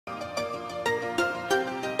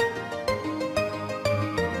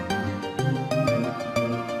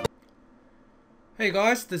Hey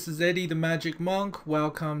guys, this is Eddie the Magic Monk.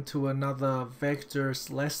 Welcome to another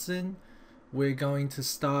vectors lesson. We're going to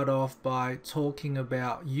start off by talking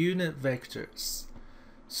about unit vectors.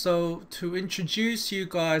 So to introduce you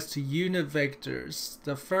guys to unit vectors,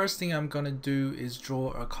 the first thing I'm going to do is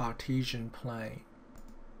draw a Cartesian plane.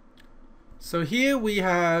 So here we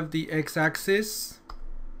have the x-axis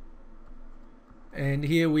and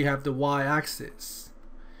here we have the y-axis.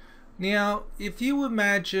 Now if you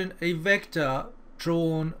imagine a vector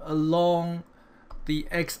drawn along the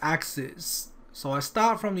x-axis, so I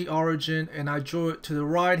start from the origin and I draw it to the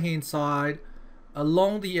right hand side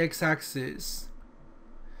along the x-axis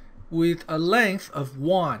with a length of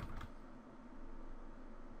 1,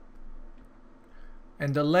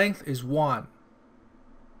 and the length is 1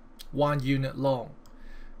 unit long.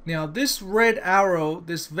 Now this red arrow,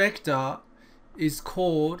 this vector, is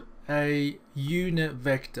called a unit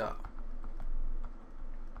vector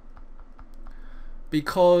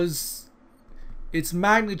because its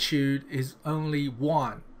magnitude is only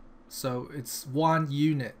 1, so it's 1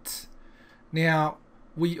 unit. Now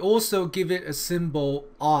we also give it a symbol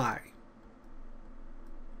I.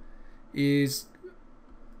 Is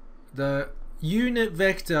the unit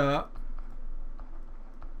vector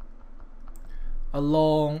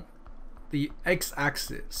along the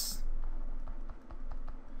x-axis.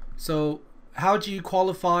 So how do you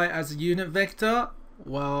qualify as a unit vector?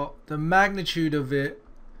 Well, the magnitude of it,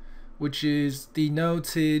 which is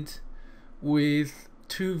denoted with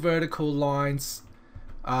 2 vertical lines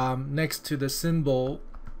next to the symbol,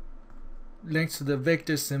 next to the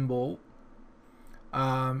vector symbol,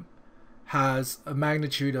 has a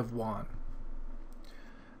magnitude of 1.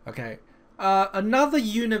 Okay. Another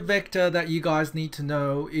unit vector that you guys need to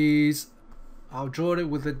know is, I'll draw it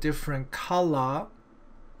with a different color,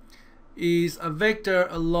 is a vector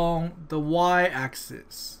along the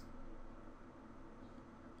y-axis.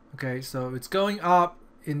 Okay, so it's going up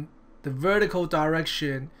in the vertical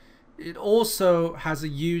direction. It also has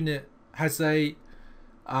a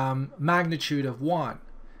magnitude of 1,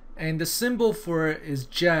 and the symbol for it is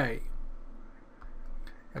J.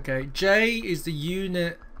 Okay, J is the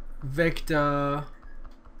unit vector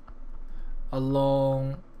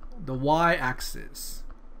along the y-axis,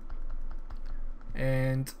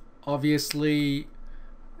 and obviously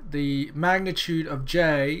the magnitude of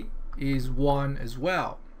J is 1 as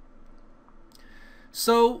well.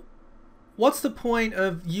 So what's the point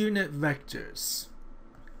of unit vectors?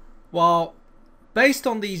 Well, based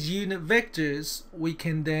on these unit vectors, we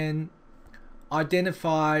can then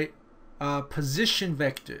identify position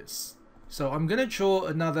vectors. So I'm going to draw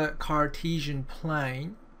another Cartesian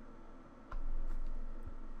plane.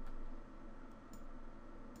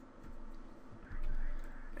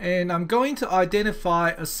 And I'm going to identify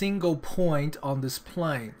a single point on this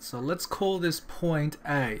plane. So let's call this point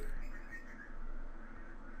A.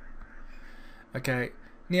 Okay,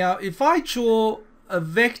 now if I draw a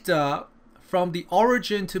vector from the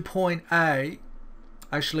origin to point A,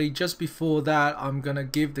 actually just before that I'm gonna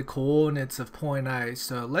give the coordinates of point A.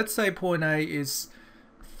 So let's say point A is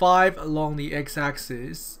 5 along the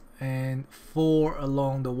x-axis and 4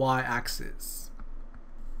 along the y-axis.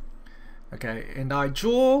 Okay, and I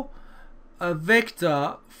draw a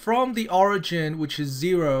vector from the origin, which is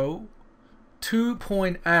 0, to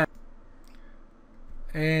point A.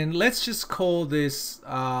 And let's just call this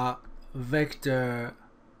vector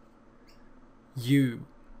U.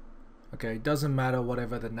 Okay, doesn't matter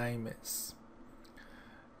whatever the name is.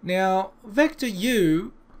 Now, vector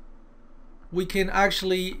U, we can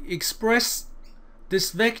actually express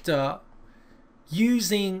this vector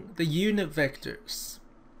using the unit vectors.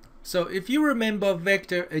 So if you remember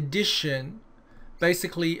vector addition,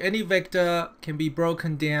 basically any vector can be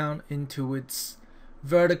broken down into its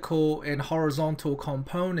vertical and horizontal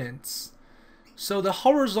components. So the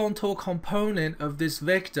horizontal component of this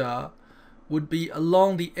vector would be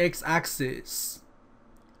along the x-axis.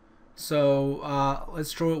 So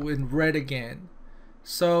let's draw it in red again.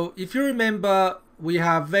 So if you remember, we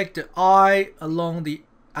have vector I along the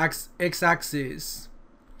x-axis,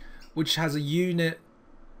 which has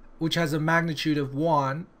a magnitude of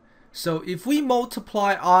 1. So if we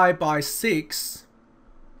multiply I by 6,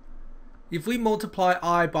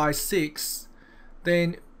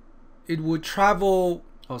 then it would travel,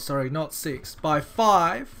 oh sorry, not 6, by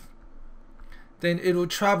 5, then it will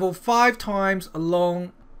travel 5 times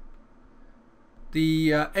along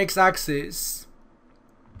the x-axis,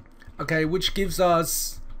 okay, which gives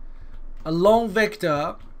us a long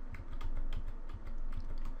vector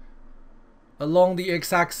along the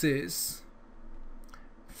x-axis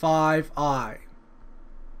 5i.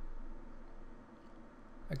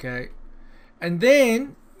 Okay, And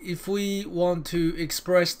then if we want to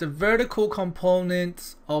express the vertical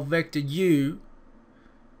component of vector u,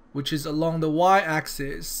 which is along the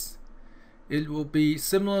y-axis, it will be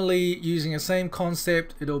similarly using the same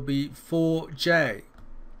concept. It'll be 4j.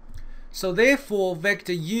 So therefore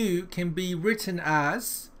vector u can be written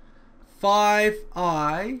as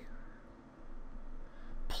 5i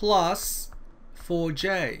plus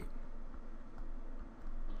 4j.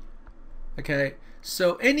 Okay,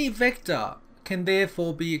 so any vector can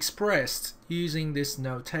therefore be expressed using this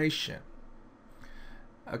notation.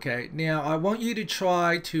 Okay, now I want you to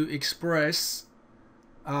try to express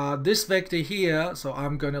this vector here. So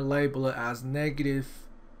I'm going to label it as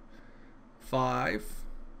 -5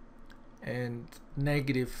 and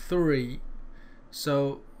 -3.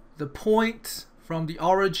 So the point from the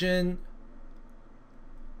origin,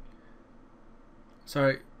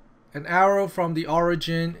 an arrow from the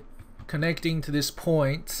origin connecting to this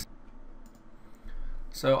point.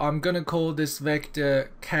 So I'm going to call this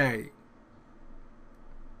vector k.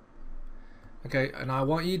 Okay, and I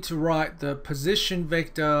want you to write the position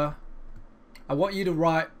vector. I want you to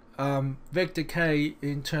write vector k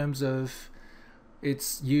in terms of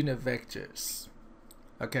its unit vectors.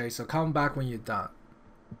 Okay, so come back when you're done.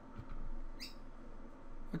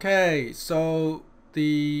 Okay, so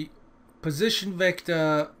the position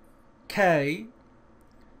vector k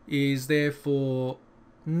is therefore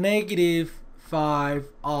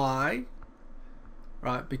 -5i,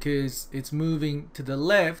 right, because it's moving to the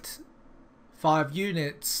left 5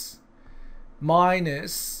 units,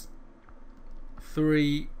 minus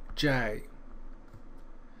 3j.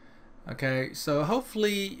 Okay, so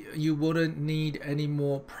hopefully you wouldn't need any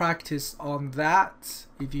more practice on that.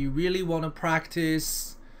 If you really want to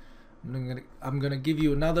practice, I'm gonna give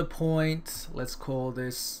you another point. Let's call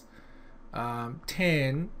this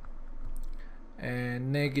 10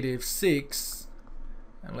 and -6,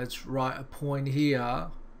 and let's write a point here,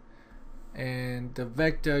 and the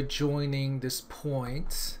vector joining this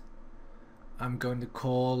point, I'm going to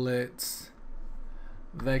call it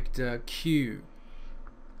vector q.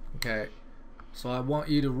 Okay, so I want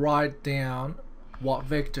you to write down what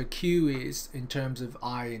vector q is in terms of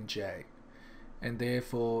I and j, and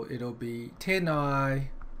therefore it'll be 10i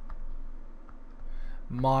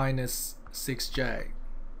minus 6j.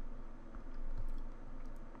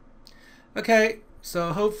 Okay,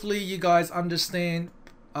 so hopefully you guys understand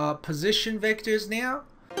position vectors now.